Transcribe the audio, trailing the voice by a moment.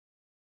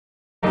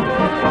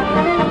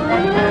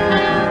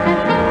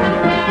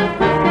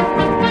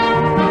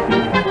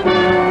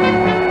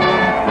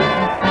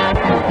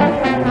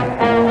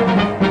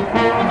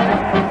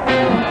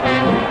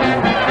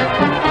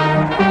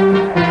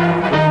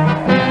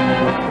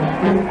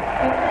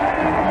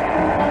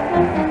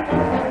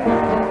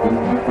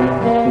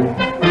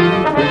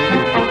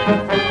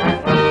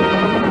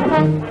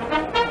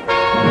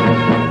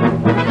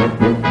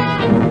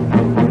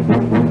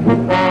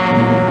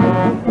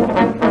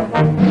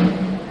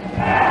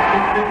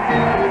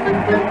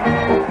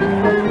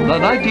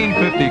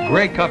1950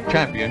 Grey Cup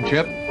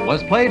Championship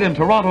was played in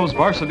Toronto's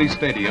Varsity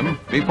Stadium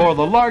before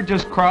the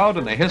largest crowd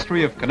in the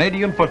history of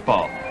Canadian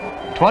football.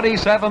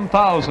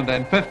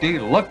 27,050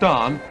 looked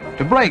on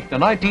to break the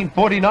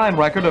 1949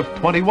 record of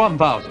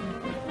 21,000.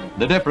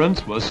 The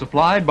difference was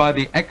supplied by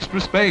the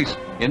extra space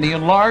in the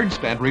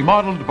enlarged and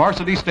remodeled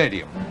Varsity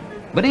Stadium.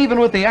 But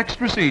even with the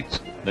extra seats,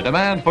 the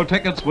demand for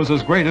tickets was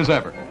as great as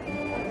ever.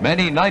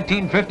 Many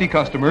 1950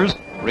 customers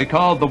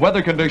recalled the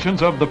weather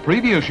conditions of the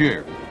previous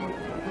year.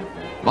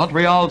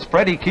 Montreal's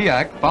Freddie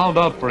Kiak found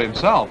out for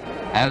himself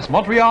as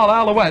Montreal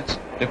Alouettes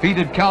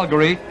defeated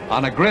Calgary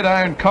on a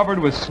gridiron covered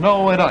with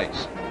snow and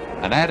ice.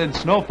 An added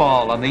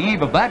snowfall on the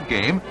eve of that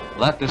game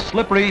left a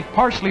slippery,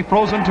 partially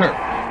frozen turf.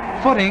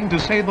 Footing, to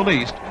say the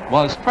least,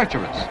 was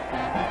treacherous.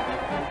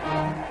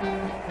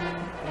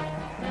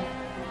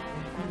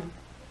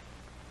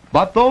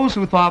 But those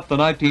who thought the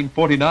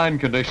 1949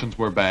 conditions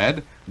were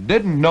bad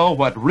didn't know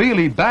what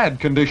really bad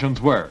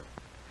conditions were.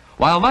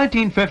 While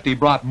 1950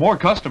 brought more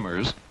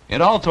customers,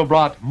 it also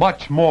brought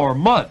much more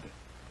mud.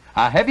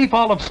 A heavy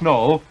fall of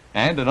snow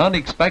and an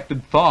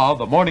unexpected thaw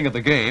the morning of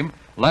the game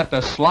left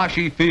a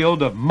sloshy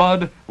field of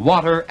mud,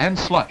 water, and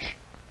slush.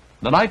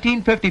 The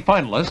 1950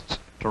 finalists,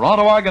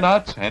 Toronto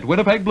Argonauts and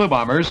Winnipeg Blue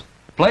Bombers,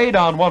 played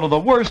on one of the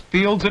worst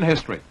fields in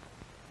history.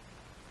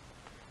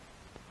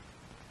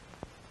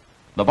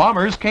 The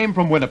Bombers came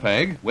from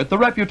Winnipeg with the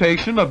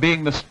reputation of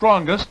being the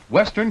strongest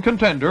Western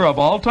contender of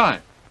all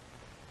time.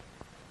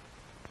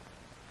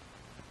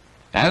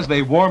 As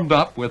they warmed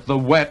up with the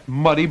wet,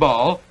 muddy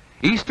ball,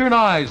 Eastern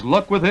eyes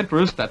looked with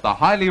interest at the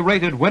highly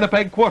rated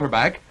Winnipeg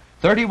quarterback,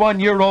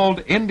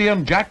 31-year-old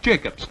Indian Jack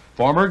Jacobs,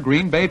 former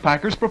Green Bay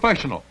Packers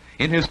professional.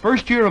 In his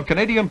first year of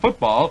Canadian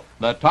football,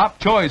 the top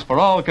choice for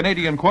all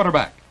Canadian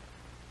quarterback.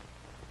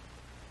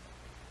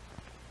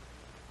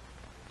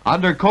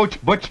 Under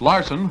coach Butch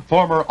Larson,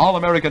 former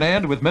All-American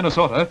end with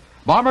Minnesota,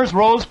 Bombers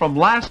rose from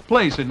last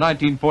place in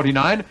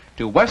 1949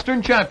 to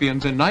Western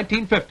champions in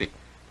 1950.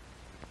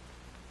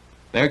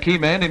 Their key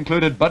men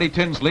included Buddy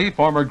Tinsley,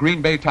 former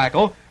Green Bay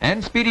tackle,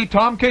 and speedy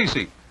Tom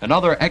Casey,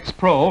 another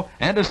ex-pro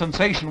and a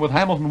sensation with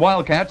Hamilton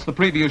Wildcats the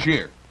previous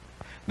year.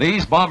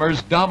 These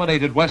Bombers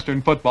dominated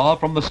Western football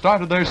from the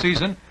start of their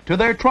season to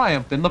their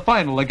triumph in the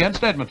final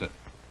against Edmonton.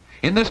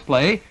 In this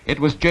play, it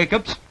was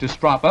Jacobs to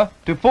Strappa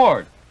to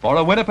Ford for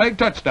a Winnipeg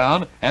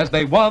touchdown as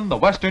they won the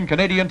Western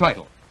Canadian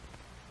title.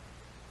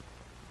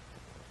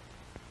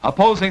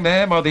 Opposing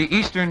them are the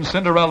Eastern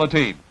Cinderella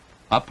team.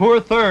 A poor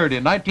third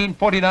in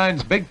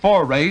 1949's Big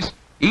Four race,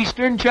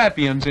 Eastern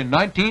champions in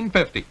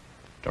 1950.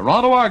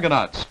 Toronto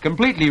Argonauts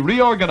completely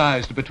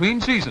reorganized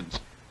between seasons,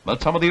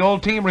 but some of the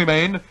old team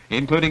remained,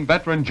 including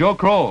veteran Joe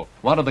Crow,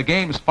 one of the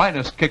game's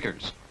finest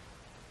kickers.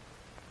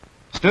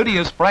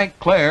 Studious Frank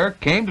Clare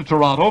came to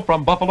Toronto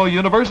from Buffalo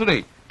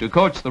University to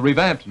coach the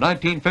revamped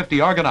 1950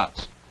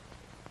 Argonauts.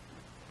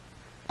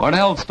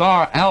 Cornell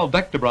star Al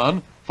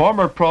Dectebrun,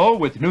 former pro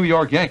with New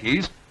York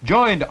Yankees,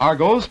 joined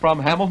Argos from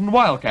Hamilton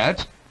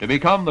Wildcats to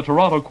become the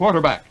Toronto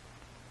quarterback.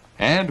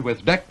 And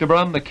with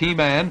Dectebrun the key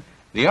man,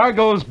 the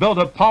Argos built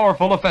a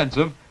powerful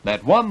offensive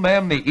that won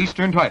them the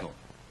Eastern title.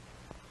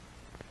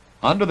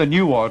 Under the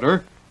new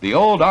order, the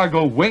old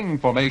Argo wing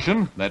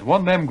formation that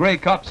won them Grey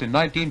Cups in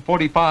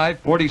 1945,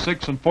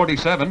 46, and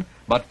 47,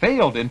 but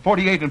failed in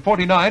 48 and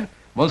 49,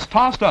 was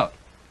tossed up.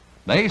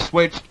 They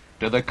switched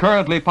to the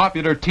currently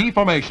popular T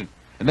formation,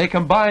 and they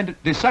combined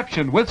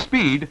deception with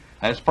speed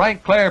as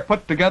Frank Clare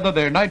put together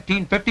their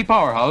 1950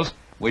 powerhouse,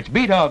 which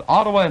beat out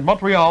Ottawa and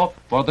Montreal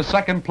for the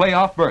second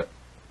playoff berth.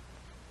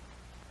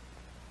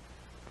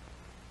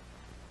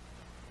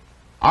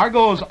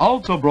 Argos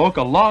also broke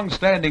a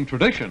long-standing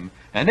tradition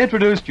and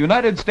introduced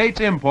United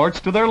States imports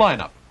to their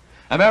lineup.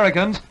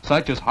 Americans,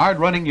 such as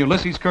hard-running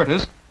Ulysses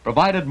Curtis,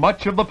 provided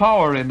much of the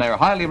power in their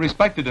highly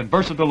respected and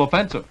versatile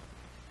offensive.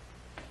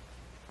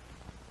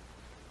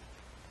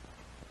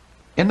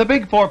 In the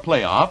Big Four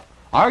playoff,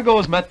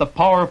 Argos met the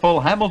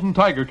powerful Hamilton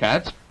Tiger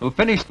Cats, who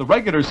finished the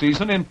regular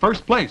season in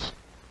first place.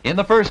 In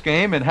the first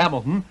game in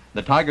Hamilton,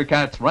 the Tiger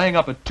Cats rang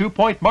up a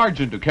 2-point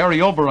margin to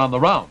carry over on the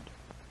round.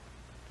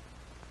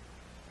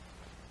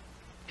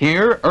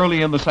 Here,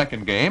 early in the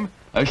second game,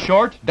 a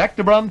short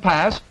Dectebrun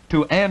pass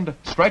to end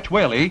Stretch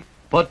Whaley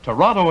put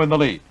Toronto in the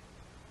lead.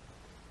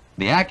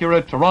 The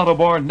accurate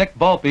Toronto-born Nick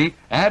Volpe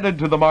added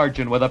to the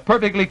margin with a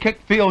perfectly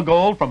kicked field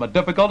goal from a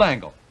difficult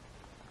angle.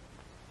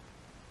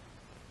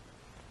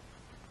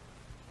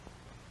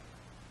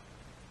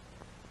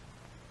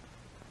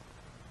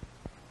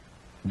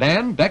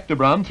 Then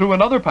Dectebrun threw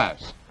another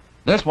pass,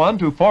 this one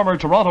to former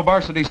Toronto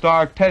varsity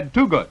star Ted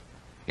Toogood.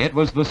 It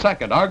was the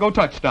second Argo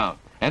touchdown,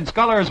 and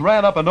Scullers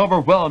ran up an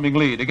overwhelming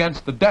lead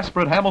against the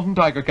desperate Hamilton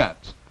Tiger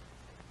Cats.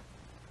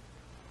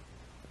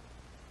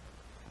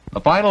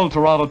 The final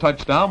Toronto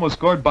touchdown was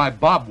scored by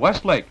Bob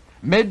Westlake,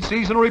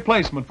 mid-season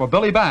replacement for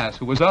Billy Bass,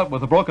 who was out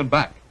with a broken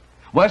back.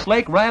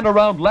 Westlake ran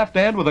around left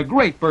end with a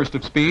great burst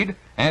of speed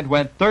and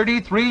went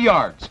 33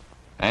 yards,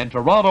 and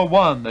Toronto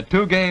won the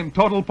two-game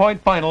total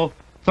point final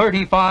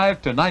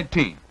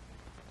 35-19.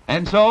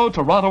 And so,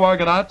 Toronto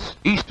Argonauts,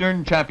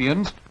 Eastern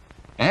champions,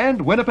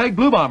 And Winnipeg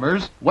Blue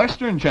Bombers,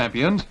 Western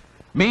champions,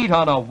 meet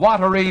on a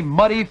watery,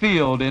 muddy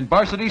field in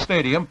Varsity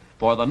Stadium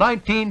for the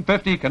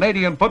 1950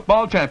 Canadian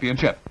Football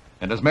Championship.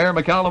 And as Mayor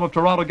McCallum of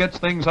Toronto gets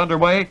things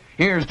underway,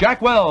 here's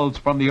Jack Wells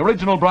from the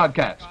original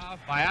broadcast.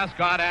 By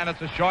Ascot, and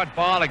it's a short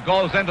ball. It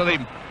goes into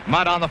the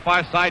mud on the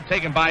far side,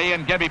 taken by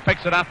Ian Gibby,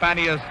 picks it up, and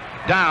he is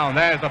down.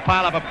 There's a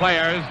pile-up of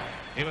players.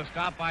 He was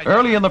stopped by...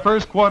 Early in the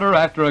first quarter,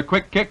 after a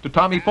quick kick to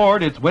Tommy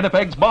Ford, it's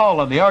Winnipeg's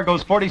ball on the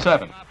Argos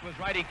 47. Was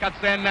right, he cuts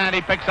in, and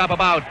he picks up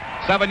about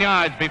 7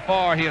 yards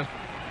before he is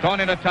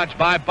thrown into touch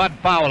by Bud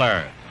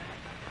Fowler.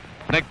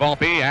 Nick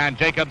Volpe and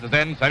Jacobs is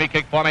in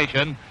semi-kick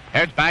formation.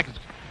 Heads back. It's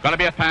going to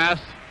be a pass.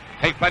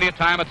 Take plenty of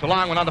time. It's a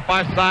long one on the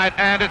far side,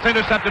 and it's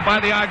intercepted by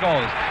the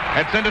Argos.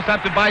 It's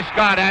intercepted by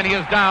Scott, and he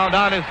is down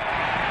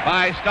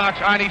by Stocks.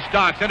 Arnie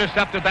Stocks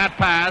intercepted that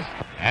pass.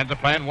 Hands are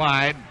playing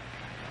wide.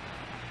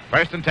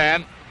 1st and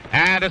 10.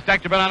 And it's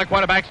Deckerman on a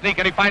quarterback sneak,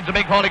 and he finds a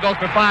big hole. He goes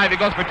for 5. He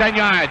goes for 10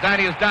 yards,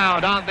 and he is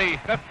down on the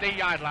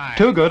 50-yard line.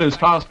 Too Good is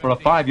tossed for a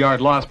 5-yard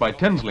loss by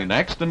Tinsley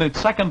next, and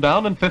it's 2nd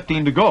down and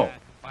 15 to go.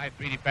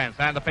 5-3 defense,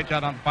 and the pitch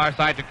out on the far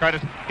side to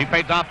Curtis. He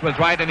fades off to his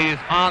right, and he's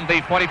on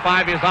the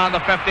 45. He's on the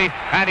 50,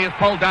 and he is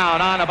pulled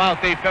down on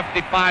about the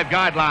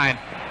 55-yard line.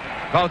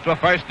 Close to a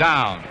 1st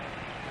down.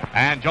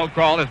 And Joe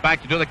Kroll is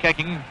back to do the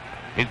kicking.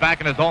 He's back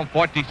in his own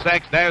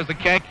 46. There's the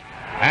kick,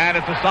 and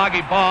it's a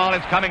soggy ball.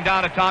 It's coming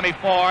down to Tommy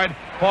Ford.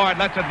 Ford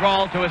lets it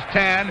roll to his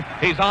 10.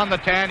 He's on the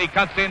 10. He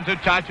cuts into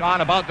touch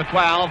on about the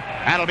 12,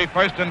 and it'll be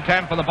 1st and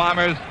 10 for the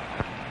Bombers.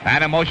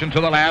 And a motion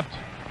to the left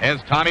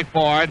is Tommy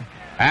Ford.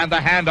 And the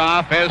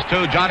handoff is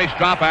to Johnny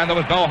Strappa, and there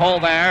was no hole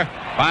there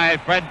by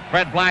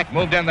Fred Black,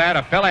 moved in there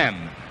to fill in.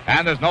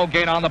 And there's no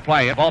gain on the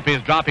play. Volpe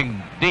is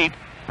dropping deep,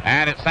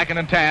 and it's 2nd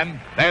and 10.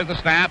 There's the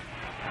snap.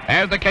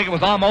 There's the kick. It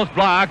was almost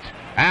blocked,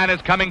 and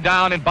it's coming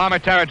down in Bomber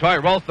territory.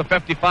 It rolls to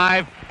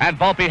 55, and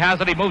Volpe has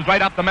it. He moves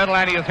right up the middle,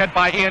 and he is hit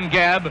by Ian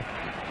Gibb.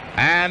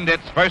 And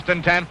it's 1st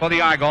and 10 for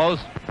the Argos.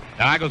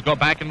 The Argos go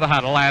back into the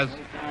huddle as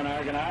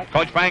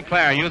Coach Frank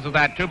Clare uses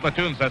that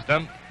 2-platoon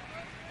system.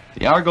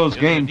 The Argos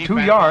gain 2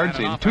 yards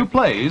in 2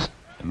 plays,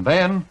 and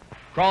then...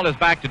 Kroll is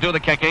back to do the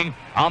kicking,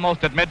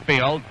 almost at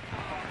midfield.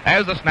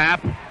 There's the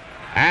snap,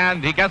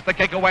 and he gets the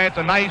kick away. It's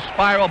a nice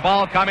spiral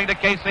ball coming to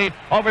Casey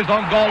over his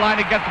own goal line.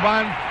 He gets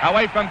run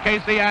away from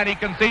Casey, and he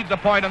concedes a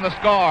point in the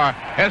score.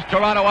 It's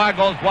Toronto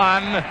Argos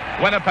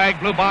 1, Winnipeg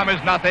Blue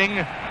Bombers nothing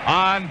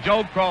on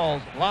Joe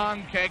Kroll's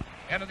long kick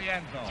into the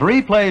end zone.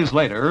 3 plays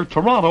later,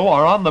 Toronto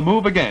are on the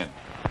move again.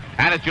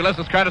 And it's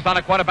Ulysses Curtis on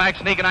a quarterback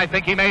sneak, and I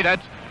think he made it.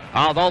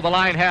 Although the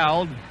line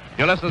held,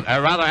 Al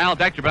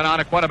Deckerman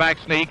on a quarterback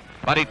sneak.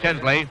 Buddy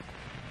Tinsley,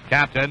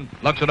 captain,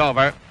 looks it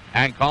over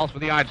and calls for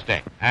the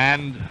yardstick.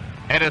 And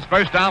it is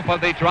 1st down for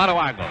the Toronto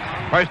Argos.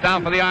 1st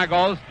down for the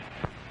Argos.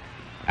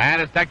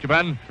 And it's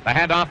Deckerman. The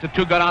handoff to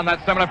Too Good on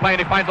that similar play.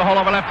 And he finds the hole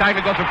over left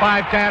tackle. Goes for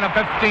 5, 10, and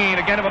 15.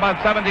 A gain of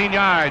about 17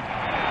 yards.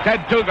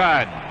 Ted Too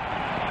Good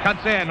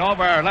cuts in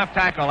over left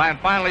tackle and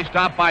finally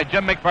stopped by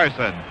Jim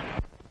McPherson.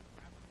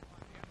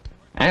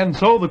 And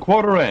so the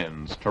quarter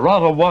ends.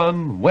 Toronto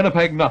 1,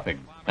 Winnipeg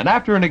nothing. And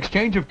after an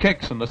exchange of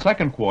kicks in the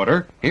 2nd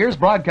quarter, here's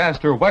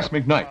broadcaster Wes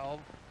McKnight.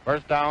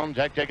 1st down,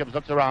 Jack Jacobs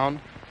looks around,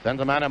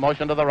 sends a man in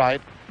motion to the right.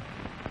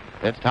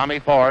 It's Tommy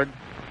Ford.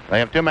 They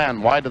have 2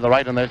 men wide to the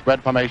right in their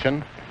spread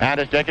formation. And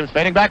it's Jacobs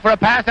fading back for a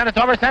pass, and it's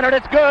over-centered.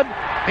 It's good.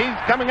 He's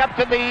coming up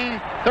to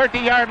the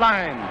 30-yard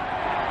line.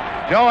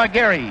 Joe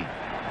Aguirre.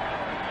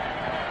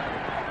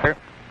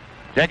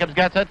 Jacobs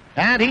gets it,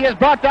 and he is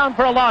brought down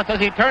for a loss as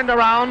he turned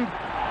around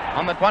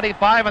on the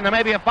 25, and there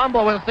may be a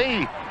fumble. We'll see.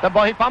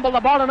 He fumbled the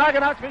ball, and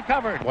Argonauts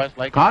recovered.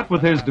 Westlake caught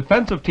with his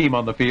defensive team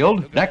on the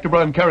field.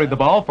 Deckerman carried the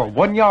ball for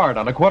 1 yard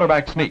on a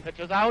quarterback sneak.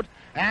 Pitches out,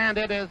 and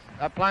it is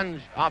a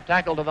plunge off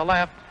tackle to the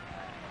left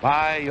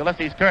by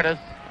Ulysses Curtis.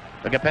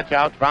 Took a pitch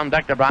out from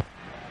Deckerman.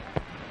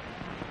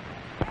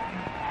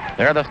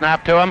 There's the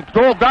snap to him.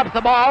 Kroll drops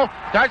the ball,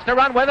 starts to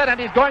run with it, and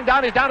he's going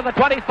down. He's down to the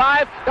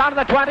 25, down to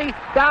the 20,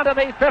 down to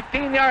the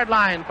 15-yard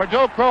line for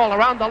Joe Kroll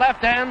around the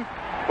left end,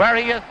 where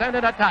he is sent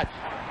in a touch.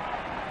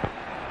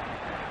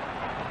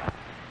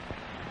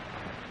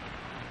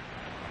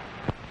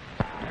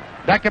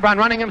 Deckerman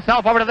running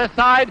himself over to this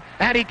side,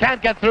 and he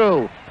can't get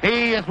through.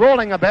 He is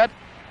rolling a bit,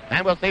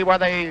 and we'll see where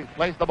they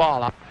place the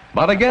ball up.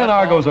 But again,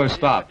 Argos are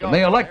stopped, and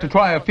they elect to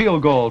try a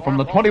field goal from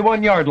the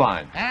 21-yard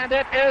line. And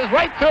it is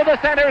right through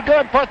the center,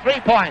 good for 3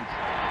 points.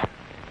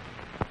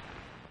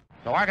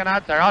 The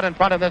Argonauts are out in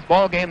front of this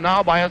ball game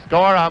now by a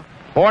score of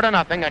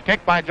 4-0. A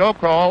kick by Joe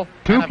Kroll.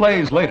 2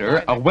 plays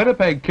later, a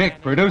Winnipeg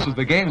kick produces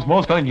the game's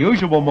most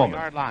unusual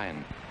moment.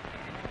 Line.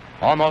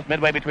 Almost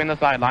midway between the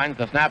sidelines.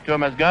 The snap to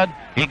him is good.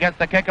 He gets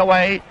the kick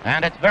away,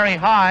 and it's very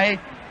high.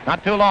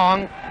 Not too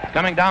long. It's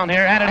coming down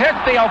here, and it hits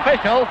the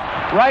official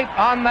right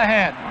on the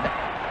head.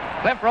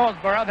 Cliff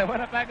Roseborough, the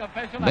Winnipeg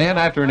official. Then,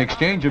 after an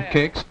exchange of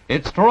kicks,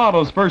 it's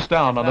Toronto's 1st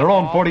down on their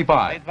own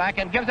 45. He's back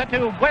and gives it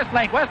to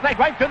Westlake. Westlake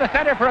right through the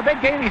center for a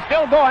big gain. He's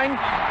still going,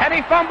 and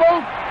he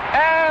fumbled,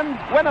 and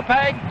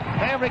Winnipeg,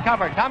 they have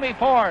recovered. Tommy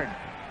Ford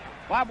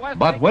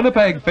But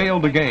Winnipeg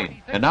failed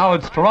again, and now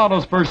it's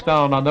Toronto's first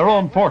down on their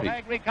own 40.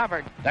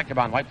 Recovered.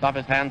 Deckerbaum wipes off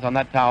his hands on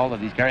that towel that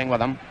he's carrying with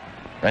him.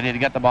 Ready to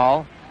get the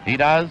ball. He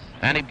does,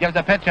 and he gives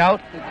a pitch out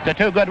to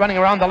Too Good running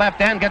around the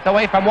left end, gets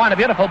away from one, a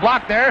beautiful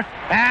block there,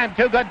 and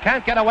Too Good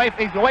can't get away.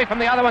 He's away from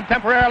the other one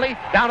temporarily,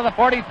 down to the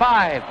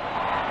 45.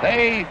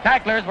 The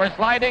tacklers were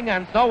sliding,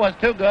 and so was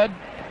Too Good.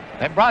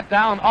 They brought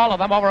down all of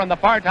them over on the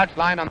far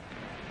touchline.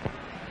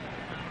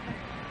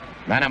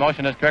 Man in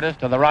motion is Curtis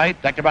to the right.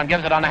 Deckerbaum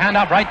gives it on the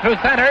handoff right through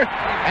center,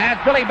 and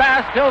it's Billy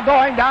Bass still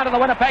going down to the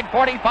Winnipeg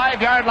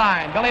 45-yard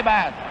line. Billy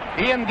Bass,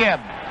 Ian Gibb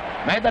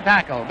made the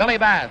tackle. Billy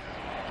Bass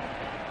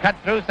cut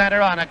through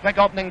center on a quick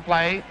opening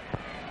play.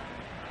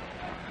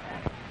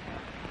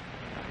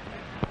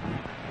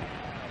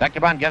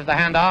 Deckerbaum gives the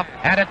handoff,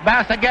 and it's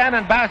Bass again,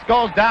 and Bass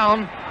goes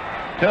down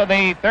to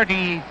the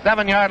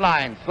 37-yard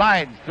line.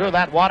 Slides through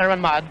that water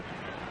and mud.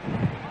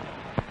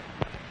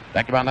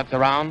 Deckerbaum looks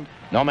around.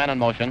 No man in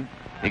motion.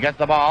 He gets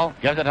the ball,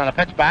 gives it on a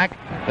pitch back.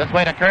 This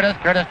way to Curtis.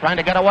 Curtis trying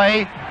to get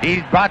away.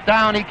 He's brought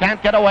down. He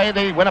can't get away.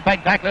 The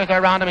Winnipeg tacklers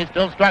are around him. He's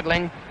still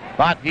struggling,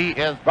 but he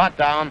is brought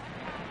down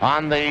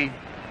on the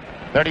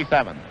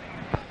 37.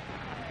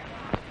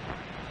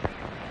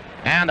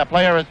 And a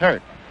player is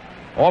hurt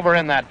over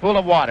in that pool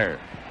of water.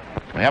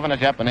 We haven't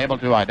as yet been able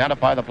to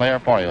identify the player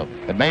for you.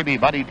 It may be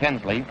Buddy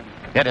Tinsley.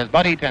 It is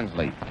Buddy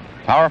Tinsley.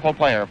 Powerful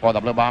player for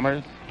the Blue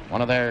Bombers.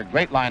 One of their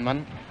great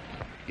linemen.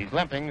 He's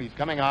limping. He's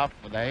coming off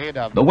with the aid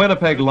of... The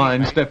Winnipeg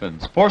line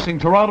stiffens, forcing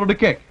Toronto to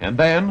kick, and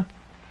then...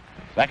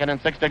 2nd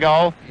and 6 to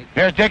go.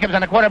 Here's Jacobs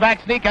and a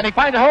quarterback sneak, and he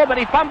finds a hole, but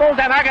he fumbles,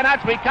 and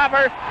Argonauts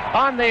recover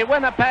on the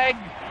Winnipeg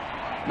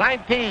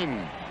 19.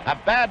 A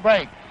bad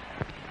break.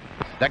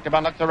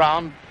 Deckerbaum looks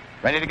around,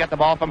 ready to get the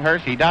ball from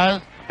Hirsch. He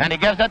does, and he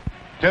gives it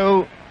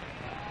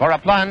for a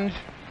plunge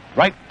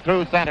right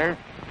through center.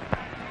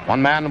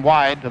 One man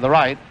wide to the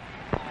right.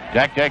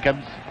 Jack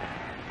Jacobs.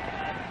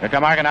 Here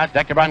come Argonauts.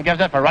 Deckerbaum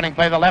gives it for running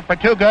play to the left for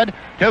Too Good.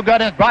 Too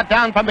Good is brought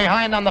down from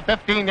behind on the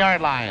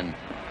 15-yard line.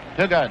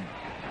 Too Good.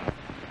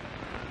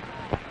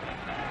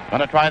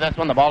 Going to try this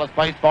one. The ball is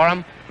placed for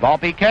him.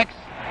 Volpe kicks,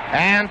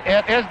 and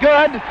it is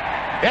good.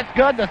 It's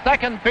good. The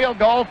second field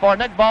goal for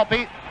Nick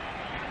Volpe.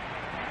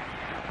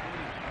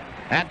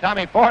 And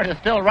Tommy Ford is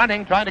still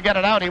running, trying to get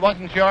it out. He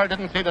wasn't sure,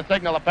 didn't see the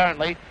signal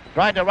apparently.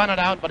 Tried to run it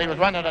out, but he was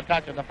running a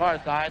touch at the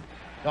far side.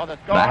 So the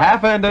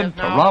half ended,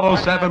 Toronto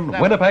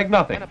 7, Winnipeg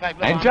nothing.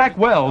 And Jack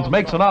Wells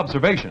makes an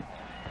observation.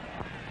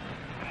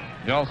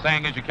 The old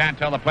saying is you can't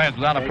tell the players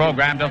without a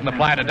program. Doesn't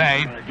apply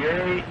today.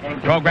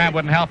 The program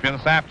wouldn't help you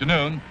this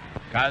afternoon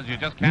because you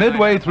just can't...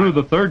 Midway through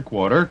the third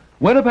quarter,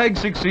 Winnipeg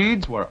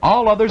succeeds where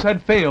all others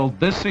had failed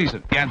this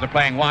season. The ends are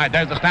playing wide.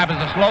 There's the snap. It's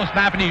a slow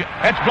snap, and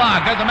it's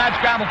blocked. There's a mad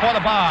scramble for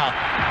the ball.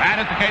 And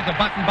it's the case of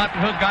Button.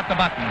 Who's got the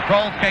button?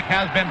 Kroll's kick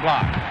has been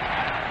blocked.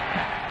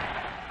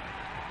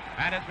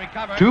 And it's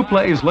recovered. 2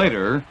 plays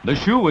later, the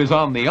shoe is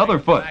on the other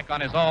foot. Back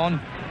on his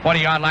own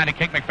 40-yard line to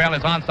kick. McPhail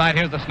is onside.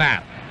 Here's the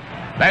snap.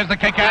 There's the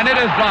kick, and it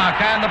is blocked,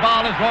 and the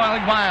ball is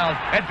rolling wild.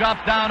 It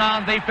drops down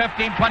on the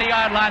 15,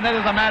 20-yard line. This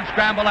is a mad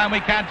scramble, and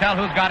we can't tell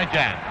who's got it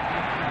yet.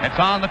 It's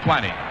on the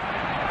 20.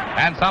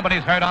 And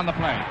somebody's hurt on the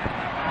play.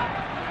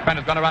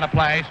 Is going to run a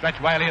play. Stretch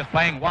Whaley is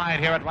playing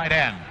wide here at right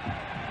end.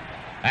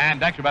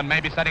 And Deckerbaum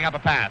may be setting up a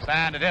pass,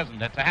 and it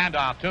isn't. It's a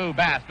handoff to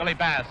Bass, Billy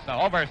Bass,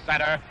 over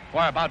center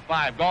for about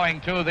 5,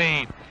 going to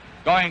the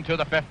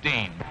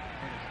 15.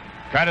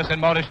 Curtis in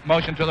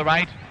motion to the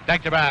right.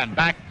 Deckerbaum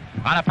back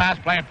on a pass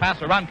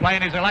a run play,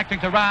 and he's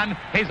electing to run.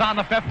 He's on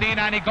the 15,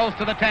 and he goes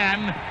to the 10,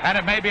 and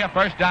it may be a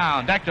first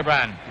down.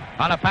 Deckerbaum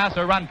on a pass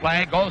or run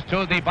play goes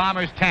to the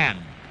Bombers' 10.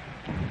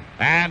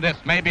 And this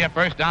may be a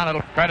first down.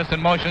 It'll Curtis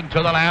in motion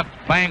to the left,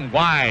 playing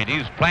wide.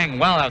 He's playing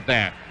well out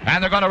there,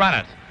 and they're going to run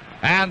it.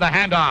 And the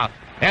handoff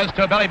is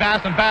to Billy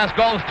Bass, and Bass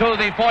goes to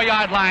the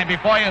 4-yard line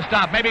before you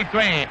stop, maybe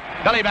 3.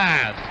 Billy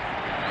Bass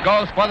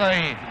goes for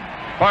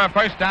a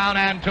first down,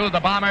 and to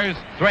the Bombers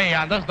 3,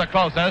 and this is the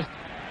closest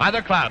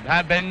either club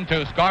had been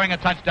to scoring a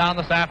touchdown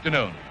this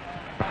afternoon.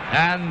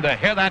 And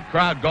hear that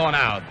crowd going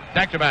out.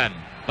 Deckerbaum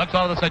looks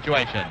over the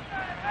situation.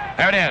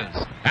 There it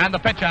is, and the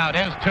pitch out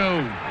is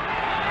to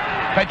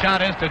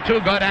Too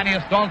Good, and he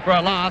is thrown for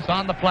a loss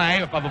on the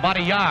play of about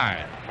a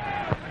yard.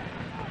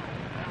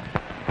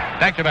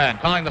 Deckerbaum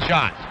calling the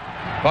shots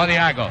for the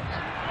Argos.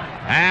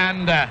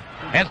 And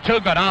it's Too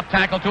Good off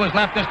tackle to his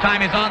left. This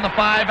time he's on the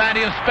 5, and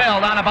he is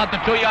spilled on about the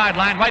 2-yard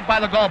line, right by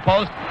the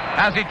goalpost,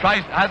 as he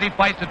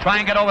fights to try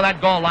and get over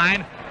that goal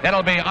line.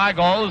 It'll be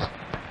Argos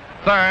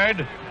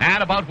 3rd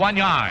and about 1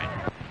 yard.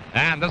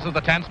 And this is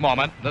the tense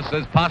moment. This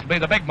is possibly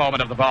the big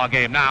moment of the ball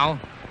game now,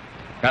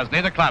 because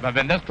neither club have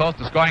been this close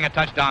to scoring a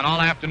touchdown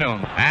all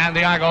afternoon. And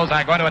the Argos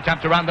are going to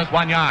attempt to run this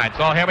 1 yard.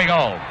 So here we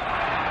go.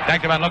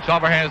 Deckerbaum looks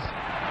over his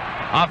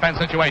offense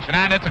situation,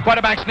 and it's a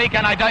quarterback sneak,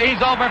 and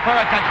he's over for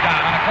a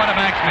touchdown on a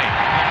quarterback sneak.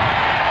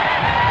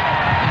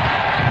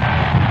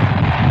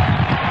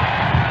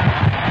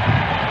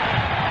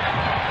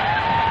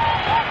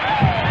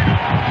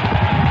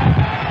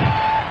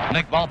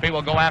 Nick Volpe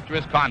will go after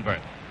his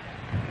convert.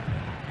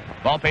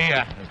 Volpe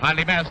has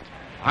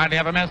hardly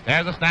ever missed.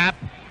 There's a snap.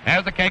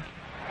 There's the kick.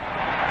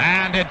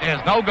 And it is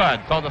no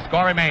good. So the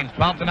score remains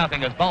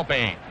 12-0 as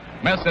Volpe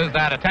misses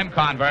that attempt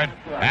convert.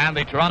 And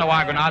the Toronto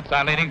Argonauts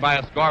are leading by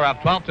a score of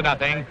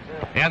 12-0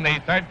 in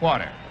the third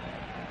quarter.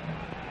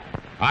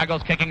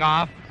 Argos kicking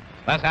off.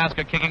 Les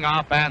Hasker kicking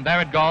off, and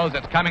there it goes.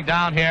 It's coming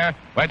down here,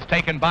 where it's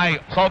taken by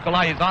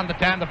Sokola. He's on the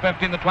 10, the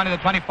 15, the 20, the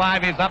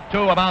 25. He's up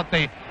to about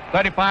the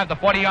 35, the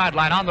 40-yard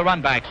line on the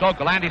run back.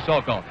 Andy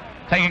Sokol,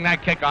 taking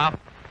that kickoff.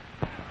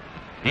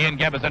 Ian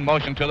Gibb is in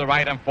motion to the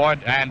right, and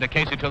Ford and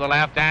Casey to the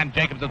left, and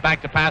Jacobs is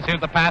back to pass.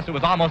 Here's the pass. It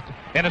was almost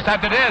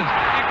intercepted. It is.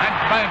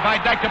 And by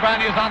Dectebrun.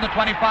 He is on the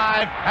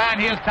 25, and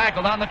he is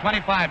tackled on the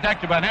 25.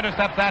 Dectebrun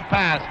intercepts that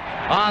pass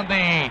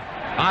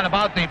on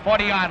about the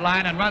 40-yard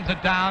line and runs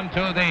it down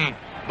to the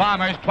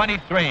Bombers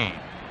 23.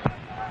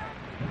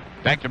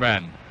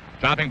 Dectebrun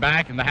dropping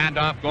back, and the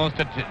handoff goes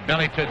to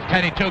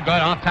Teddy Too Good.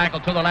 Off tackle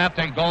to the left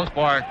and goes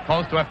for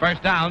close to a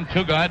first down.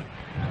 Too Good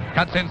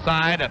cuts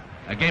inside.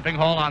 A gaping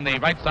hole on the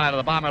right side of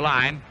the Bomber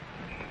line.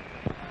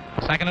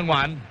 2nd and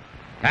 1.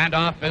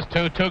 Handoff is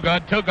to Too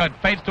Good. Too Good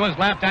fades to his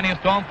left, and he is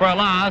thrown for a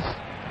loss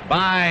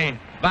by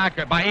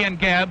Ian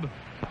Gibb.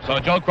 So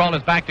Joe Kroll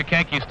is back to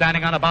kick. He's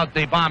standing on about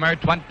the Bomber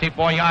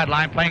 24-yard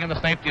line. Playing in the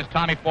safety is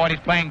Tommy Ford.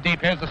 He's playing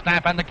deep. Here's the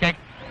snap and the kick.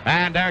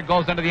 And there it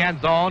goes into the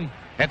end zone.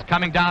 It's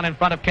coming down in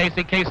front of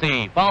Casey.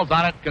 Casey falls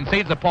on it,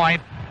 concedes a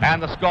point,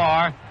 and the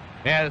score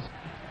is...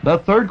 The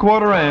third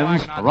quarter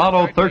ends,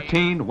 Toronto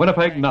 13,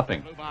 Winnipeg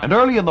nothing. And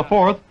early in the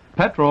fourth,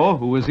 Petro,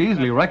 who is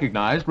easily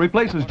recognized,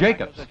 replaces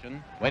Jacobs.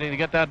 Waiting to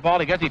get that ball.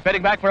 He's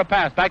fitting back for a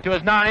pass. Back to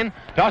his 9.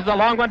 Tosses a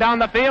long one down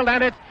the field,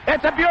 and it's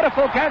a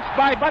beautiful catch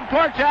by Bud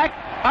Korchak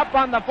up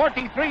on the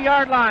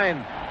 43-yard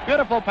line.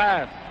 Beautiful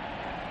pass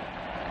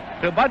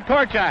to Bud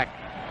Korchak.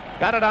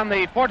 Got it on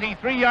the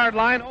 43-yard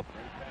line.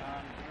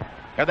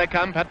 Here they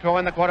come. Petro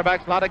in the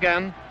quarterback slot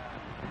again.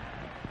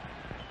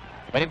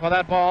 Waiting for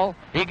that ball.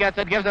 He gets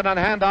it, gives it on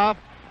handoff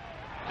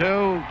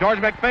to George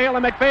McPhail,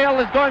 and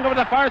McPhail is going over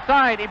the far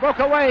side. He broke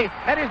away,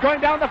 and he's going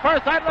down the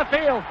far side of the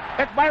field.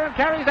 It's Byron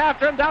Carey's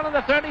after him down on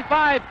the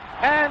 35,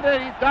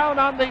 and he's down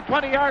on the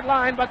 20-yard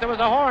line, but there was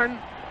a horn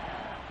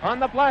on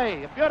the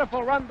play. A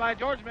beautiful run by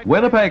George McPhail.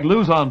 Winnipeg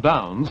lose on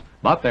downs,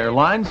 but their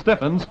line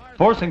stiffens,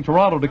 forcing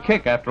Toronto to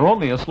kick after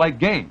only a slight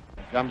gain.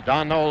 Comes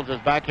Don Knowles is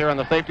back here in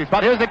the safety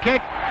spot. Here's the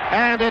kick,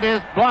 and it is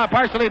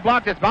partially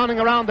blocked. It's bounding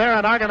around there,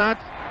 and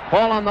Argonauts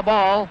fall on the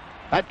ball.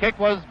 That kick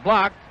was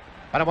blocked,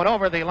 but it went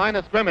over the line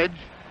of scrimmage,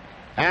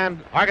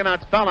 and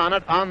Argonauts fell on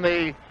it on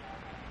the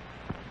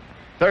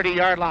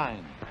 30-yard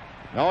line.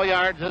 No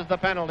yards is the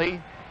penalty,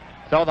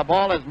 so the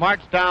ball is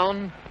marched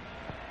down,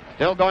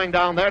 still going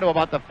down there to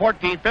about the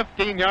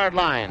 15-yard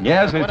line.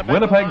 Yes, it's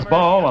Winnipeg's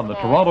ball on the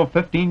Toronto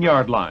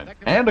 15-yard line,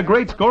 and a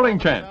great scoring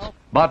chance.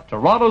 But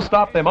Toronto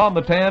stopped them on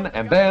the 10,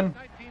 and then...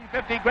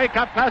 1950 Grey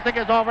Cup Classic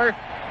is over.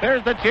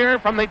 There's the cheer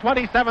from the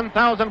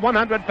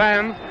 27,100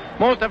 fans,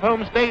 most of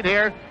whom stayed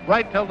here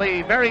right till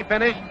the very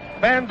finish.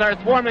 Fans are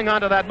swarming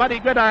onto that muddy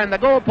gridiron. The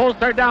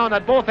goalposts are down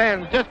at both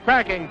ends, just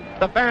cracking.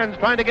 The fans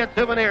trying to get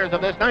souvenirs of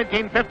this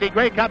 1950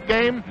 Grey Cup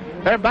game.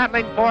 They're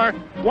battling for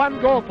one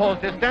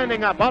goalpost is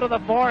standing up out of the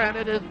 4, and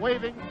it is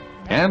waving.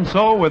 And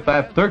so, with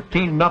that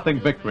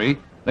 13-0 victory,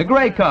 the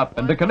Grey Cup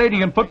and the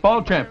Canadian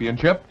Football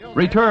Championship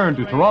return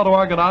to Toronto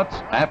Argonauts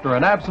after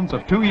an absence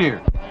of 2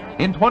 years.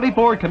 In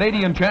 24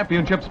 Canadian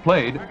Championships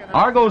played,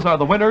 Argos are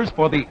the winners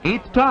for the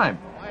 8th time,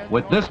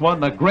 with this one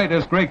the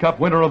greatest Grey Cup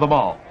winner of them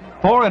all.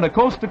 For in a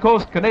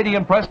coast-to-coast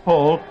Canadian press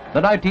poll,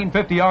 the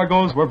 1950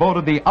 Argos were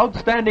voted the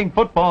outstanding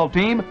football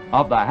team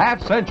of the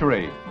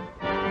half-century.